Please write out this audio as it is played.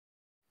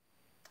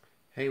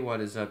Hey,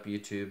 what is up,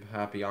 YouTube?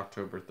 Happy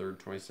October 3rd,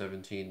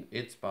 2017.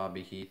 It's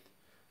Bobby Heath.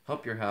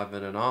 Hope you're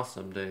having an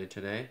awesome day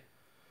today.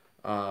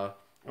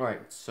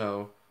 Alright,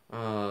 so,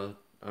 I'm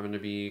going to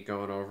be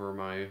going over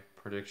my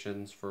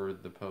predictions for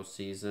the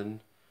postseason.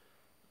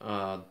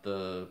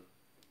 The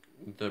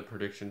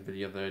prediction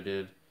video that I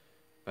did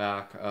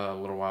back a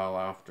little while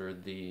after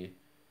the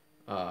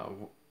uh,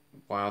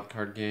 wild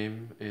card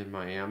game in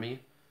Miami.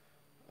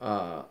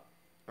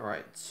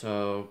 Alright,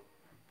 so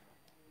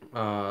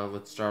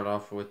let's start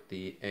off with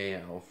the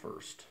AL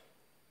first.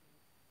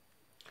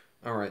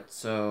 Alright,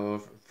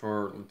 so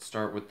let's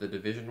start with the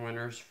division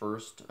winners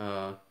first.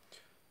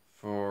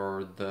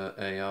 For the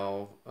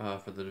AL,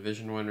 for the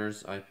division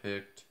winners, I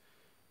picked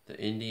the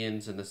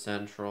Indians in the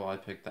Central, I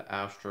picked the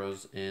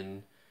Astros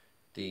in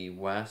the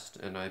West,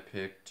 and I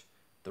picked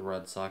the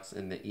Red Sox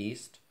in the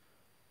East.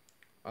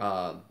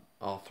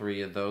 All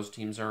three of those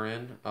teams are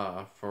in.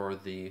 For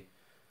the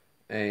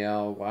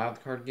AL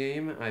wildcard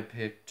game, I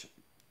picked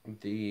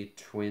the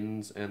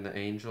Twins and the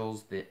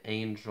Angels. The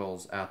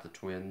Angels at the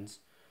Twins.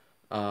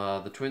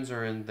 The Twins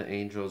are in, the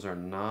Angels are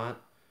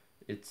not.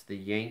 It's the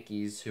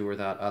Yankees who are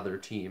that other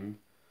team.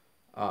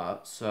 And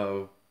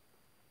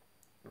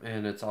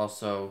it's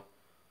also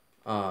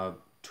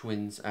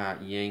Twins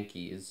at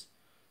Yankees.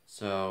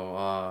 So,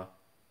 a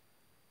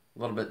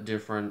little bit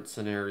different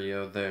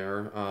scenario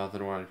there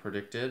than what I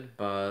predicted,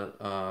 but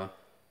I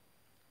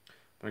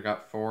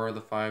got 4 of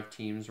the 5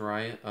 teams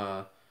right.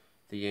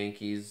 The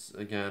Yankees,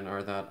 again,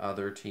 are that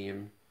other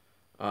team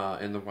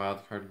in the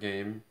wild card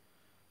game.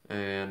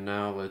 And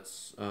now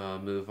let's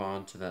move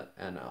on to the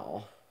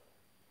NL.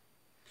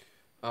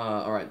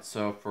 Alright,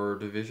 so for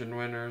division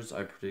winners,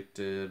 I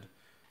predicted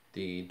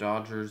the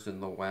Dodgers in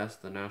the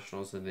West, the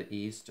Nationals in the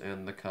East,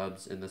 and the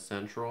Cubs in the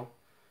Central.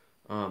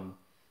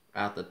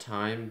 At the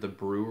time, the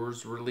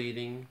Brewers were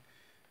leading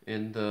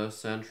in the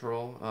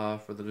Central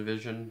for the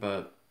division,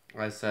 but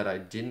I said I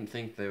didn't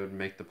think they would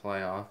make the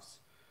playoffs.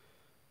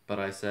 But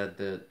I said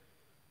that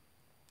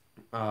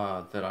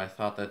I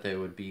thought that they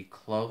would be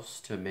close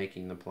to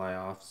making the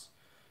playoffs,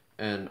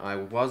 and I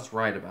was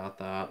right about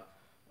that.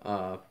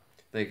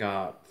 They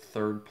got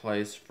third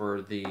place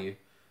for the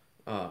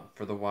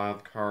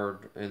wild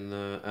card in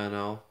the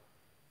NL,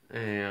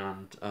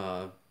 and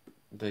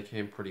they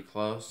came pretty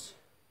close.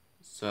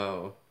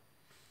 So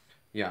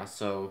yeah,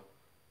 so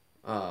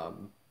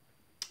out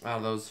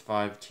of those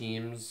 5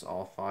 teams,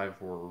 all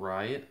 5 were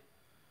right.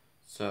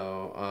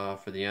 So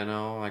for the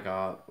NL, I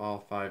got all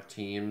 5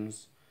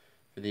 teams.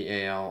 For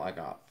the AL, I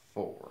got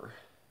 4.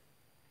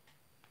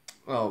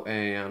 Oh,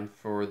 and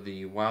for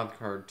the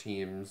wildcard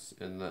teams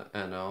in the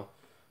NL,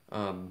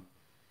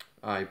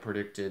 I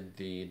predicted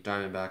the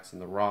Diamondbacks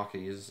and the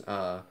Rockies.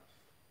 Kind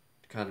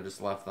of just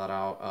left that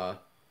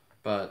out.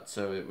 But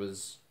so it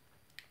was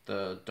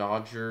the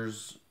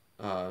Dodgers,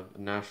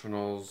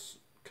 Nationals,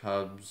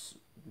 Cubs,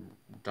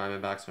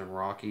 Diamondbacks, and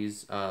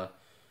Rockies.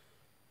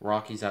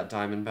 Rockies at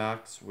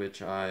Diamondbacks,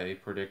 which I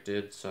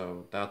predicted,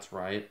 so that's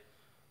right.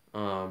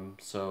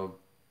 Once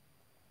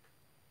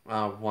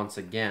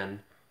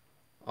again,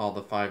 all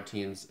the 5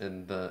 teams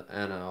in the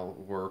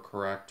NL were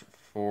correct.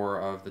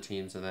 4 of the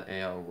teams in the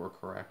AL were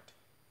correct.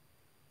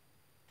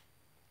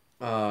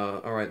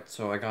 Alright,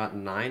 so I got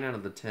 9 out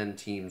of the 10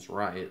 teams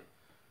right.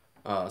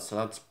 So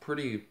that's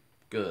pretty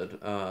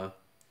good.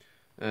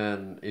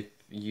 And if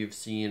you've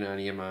seen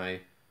any of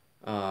my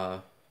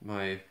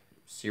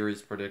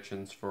series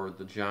predictions for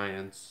the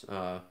Giants,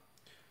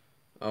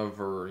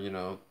 over,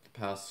 the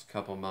past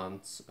couple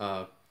months,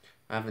 I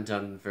haven't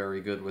done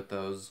very good with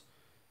those.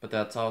 But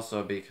that's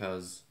also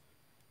because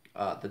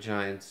the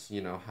Giants,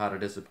 had a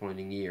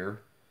disappointing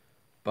year.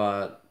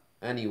 But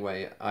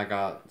anyway, I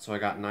got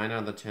 9 out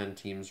of the 10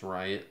 teams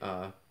right,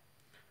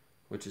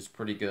 which is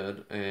pretty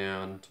good.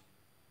 And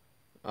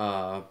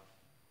uh,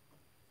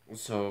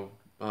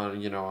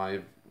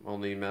 I've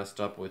only messed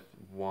up with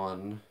the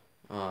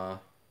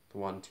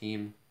one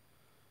team.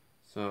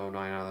 So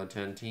 9 out of the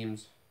 10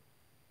 teams.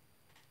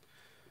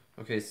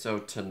 Okay, so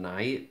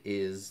tonight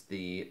is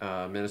the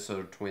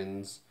Minnesota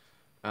Twins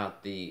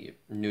at the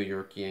New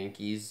York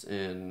Yankees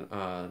in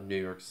New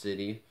York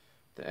City,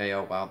 the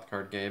AL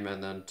wildcard game,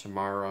 and then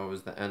tomorrow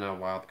is the NL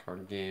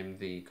wildcard game,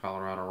 the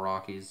Colorado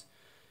Rockies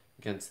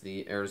against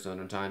the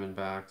Arizona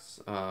Diamondbacks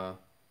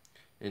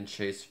in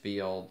Chase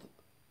Field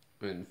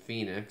in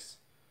Phoenix.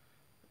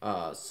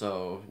 The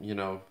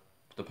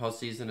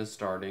postseason is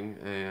starting,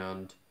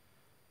 and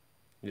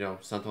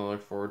something to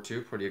look forward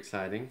to. Pretty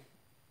exciting.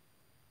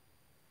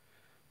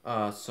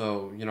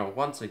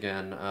 Once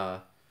again,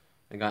 I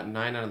got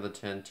 9 out of the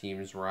 10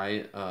 teams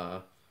right.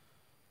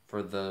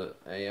 For the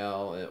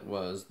AL, it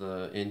was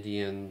the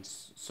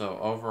Indians. So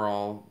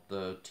overall,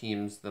 the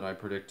teams that I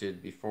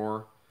predicted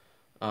before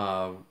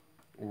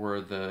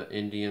were the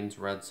Indians,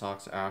 Red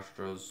Sox,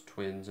 Astros,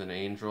 Twins, and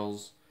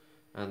Angels.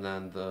 And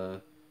then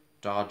the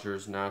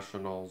Dodgers,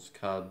 Nationals,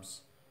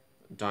 Cubs,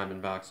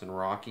 Diamondbacks, and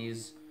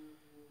Rockies.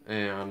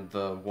 And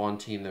the one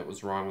team that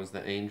was wrong was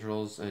the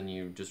Angels, and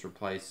you just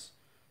replace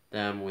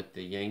them with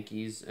the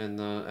Yankees in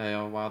the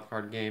AL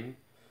wildcard game.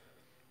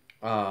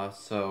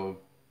 So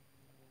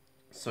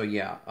So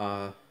yeah,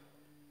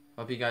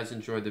 hope you guys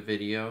enjoyed the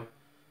video.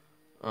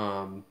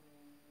 Um,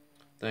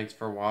 Thanks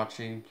for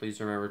watching. Please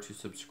remember to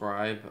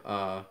subscribe.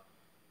 Watch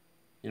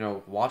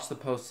the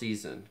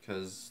postseason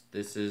because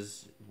this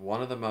is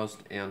one of the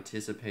most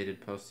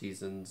anticipated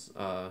postseasons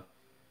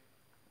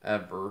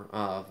ever.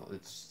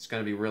 It's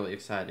going to be really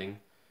exciting.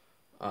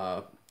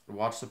 Uh,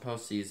 Watch the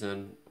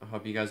postseason. I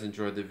hope you guys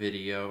enjoyed the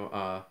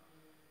video.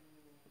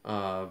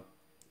 Uh,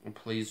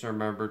 Please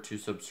remember to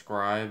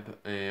subscribe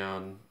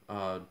and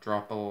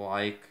drop a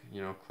like.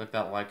 Click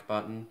that like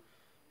button.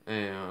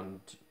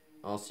 And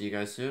I'll see you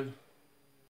guys soon.